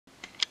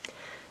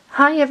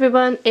Hi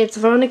everyone, it's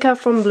Veronica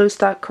from Blue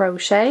Star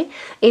Crochet.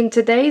 In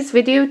today's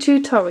video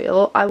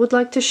tutorial I would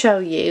like to show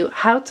you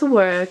how to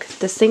work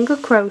the single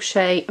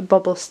crochet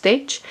bobble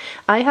stitch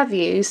I have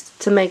used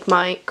to make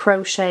my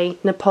crochet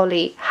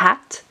Napoli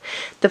hat.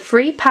 The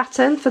free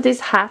pattern for this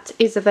hat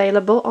is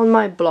available on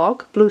my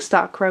blog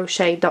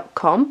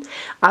bluestarcrochet.com.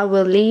 I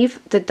will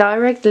leave the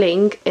direct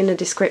link in the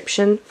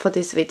description for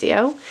this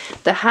video.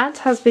 The hat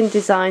has been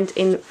designed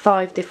in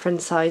 5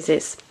 different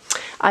sizes.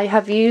 I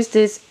have used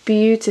this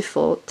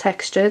beautiful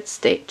textured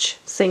stitch,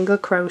 single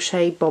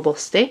crochet bobble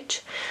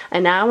stitch,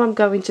 and now I'm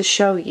going to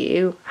show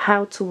you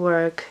how to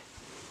work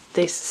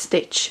this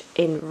stitch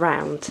in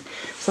round.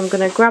 So I'm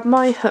going to grab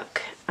my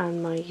hook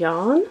and my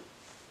yarn.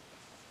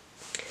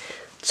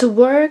 To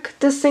work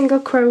the single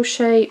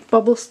crochet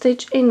bobble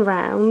stitch in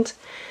round,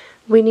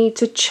 we need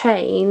to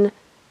chain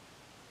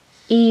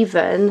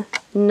even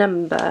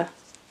number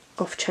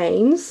of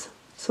chains.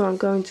 So I'm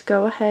going to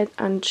go ahead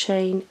and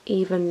chain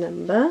even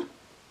number.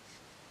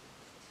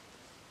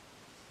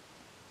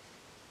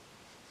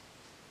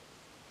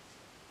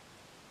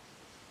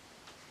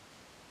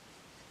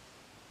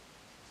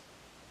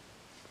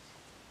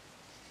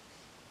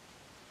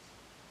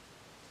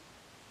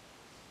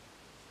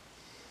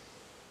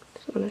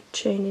 I'm going to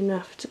chain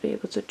enough to be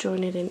able to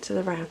join it into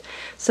the round.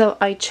 So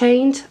I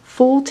chained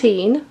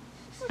 14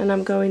 and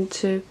I'm going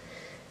to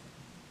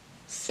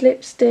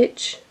slip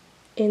stitch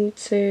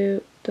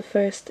into the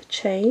first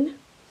chain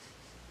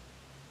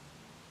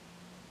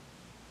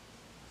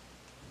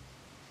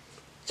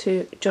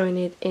to join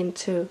it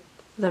into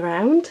the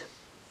round,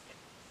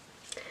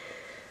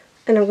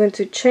 and I'm going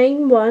to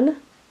chain 1,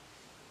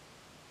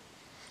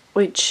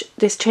 which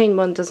this chain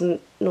 1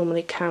 doesn't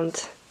normally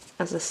count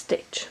as a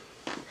stitch.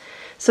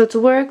 So to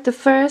work the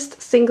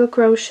first single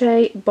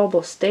crochet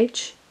bobble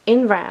stitch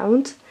in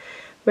round,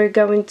 we're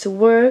going to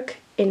work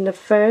in the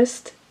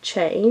first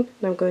chain.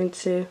 I'm going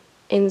to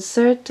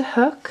insert the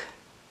hook,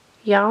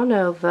 yarn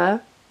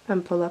over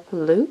and pull up a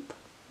loop.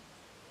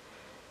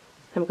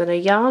 I'm going to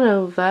yarn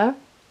over,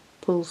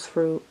 pull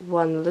through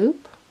 1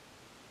 loop.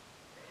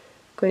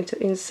 I'm going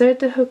to insert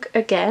the hook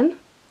again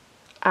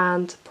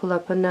and pull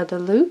up another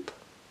loop,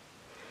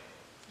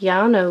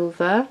 yarn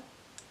over,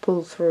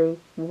 pull through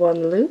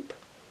 1 loop,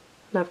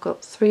 and I've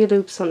got 3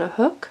 loops on a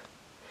hook.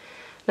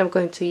 And I'm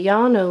going to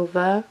yarn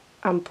over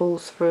and pull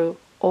through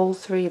all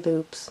 3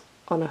 loops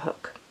on a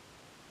hook.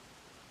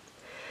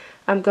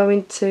 I'm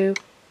going to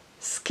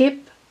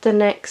skip the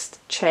next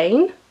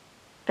chain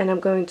and I'm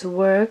going to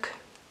work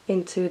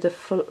into the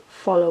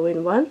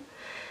following one.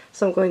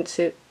 So I'm going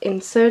to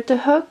insert the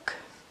hook,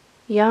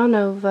 yarn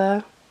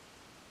over,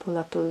 pull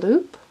up a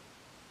loop,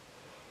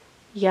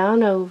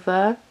 yarn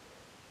over,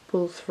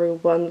 pull through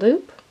 1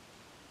 loop,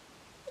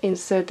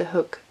 insert the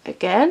hook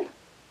again,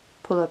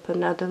 pull up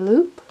another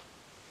loop,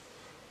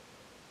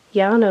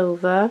 yarn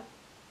over,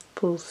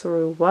 pull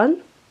through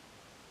 1,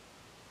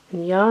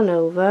 and yarn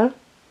over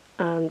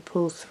and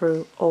pull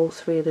through all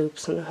 3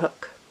 loops on the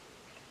hook.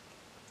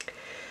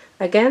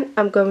 Again,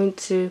 I'm going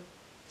to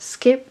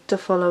skip the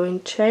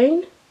following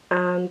chain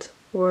and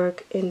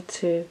work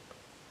into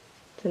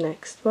the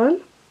next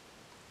one.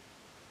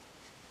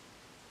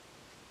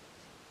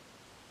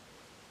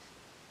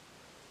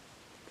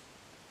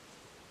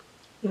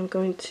 I'm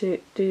going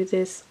to do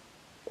this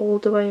all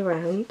the way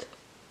around.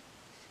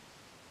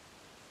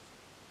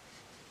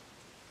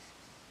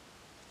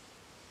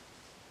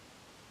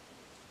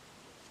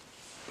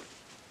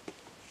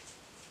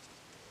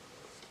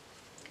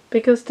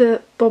 Because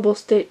the bobble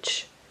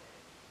stitch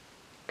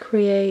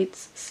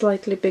creates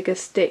slightly bigger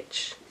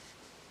stitch,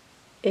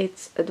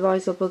 it's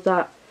advisable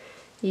that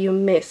you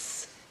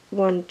miss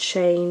 1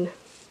 chain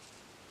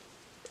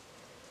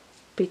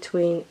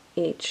between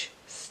each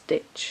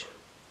stitch.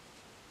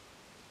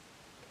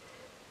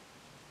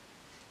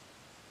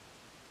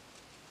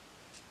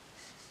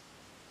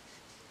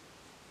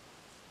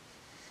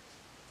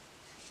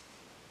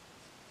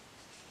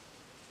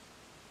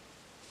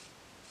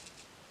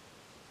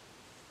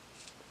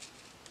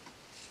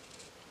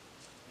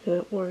 I'm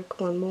going to work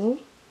 1 more.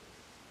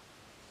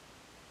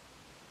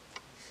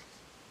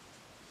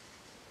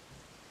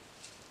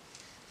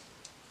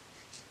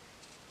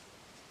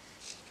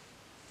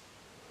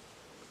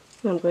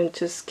 I'm going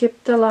to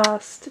skip the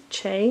last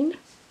chain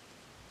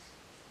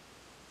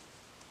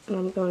and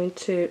I'm going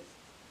to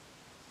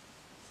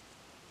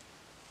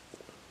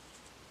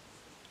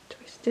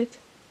twist it,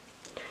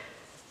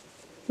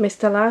 miss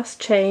the last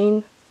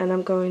chain, and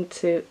I'm going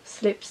to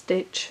slip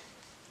stitch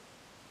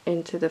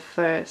into the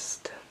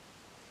first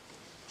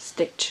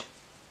stitch.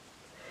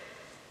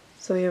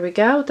 So here we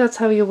go, that's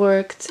how you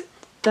work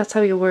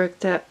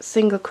the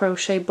single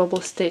crochet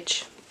bobble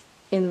stitch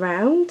in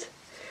round.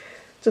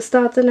 To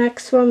start the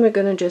next one, we're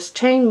going to just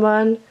chain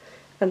 1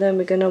 and then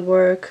we're going to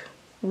work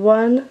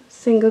 1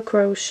 single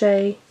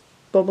crochet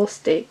bobble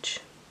stitch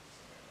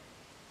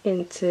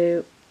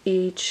into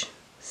each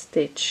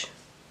stitch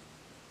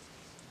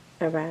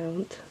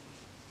around.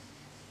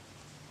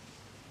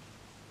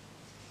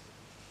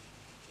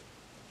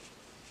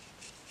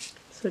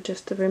 So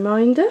just a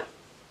reminder,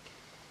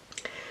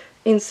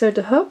 insert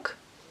the hook,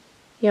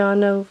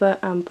 yarn over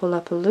and pull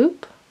up a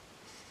loop,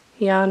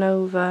 yarn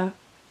over,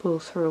 pull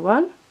through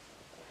one,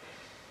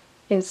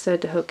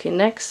 insert the hook in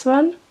next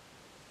one,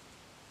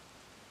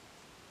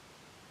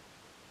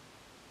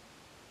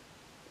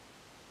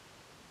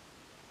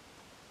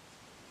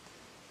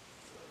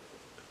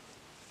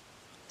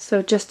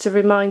 so just to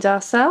remind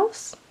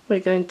ourselves, we're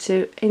going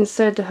to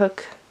insert the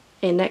hook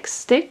in next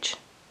stitch,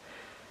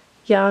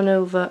 yarn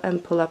over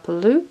and pull up a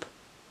loop,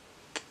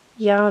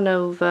 yarn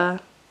over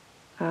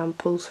and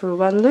pull through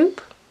one loop,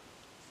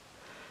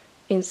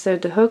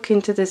 insert the hook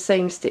into the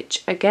same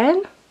stitch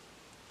again,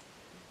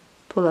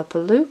 pull up a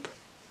loop,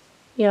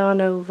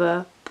 yarn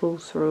over, pull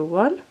through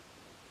one,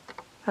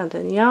 and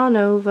then yarn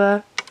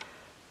over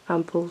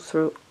and pull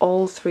through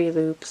all 3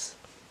 loops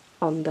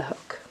on the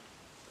hook.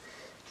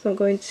 So I'm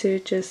going to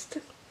just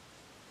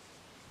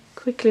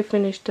quickly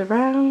finish the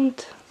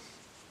round.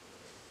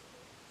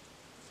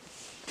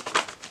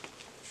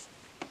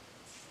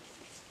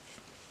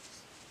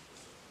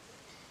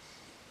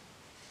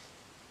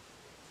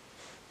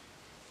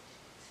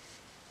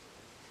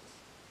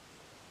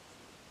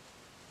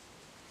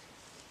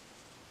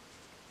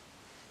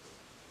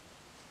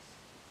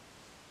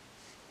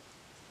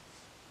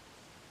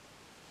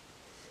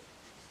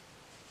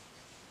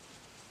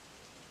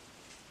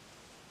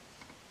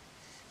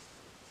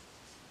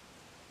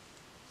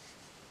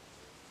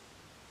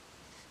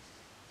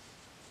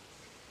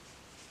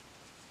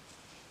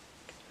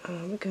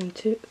 And we're going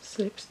to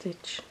slip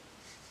stitch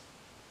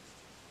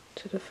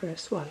to the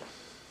first one.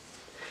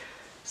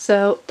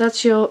 So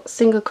that's your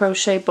single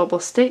crochet bobble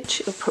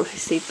stitch. You'll probably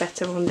see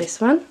better on this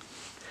one.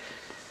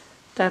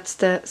 That's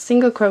the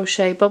single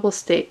crochet bobble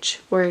stitch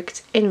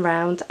worked in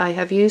round I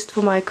have used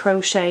for my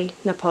crochet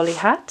Napoli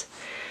hat.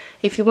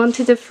 If you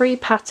wanted a free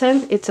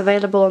pattern, it's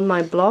available on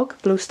my blog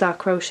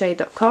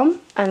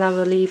bluestarcrochet.com, and I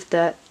will leave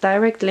the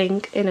direct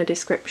link in the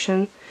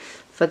description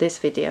for this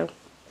video.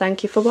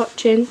 Thank you for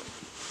watching.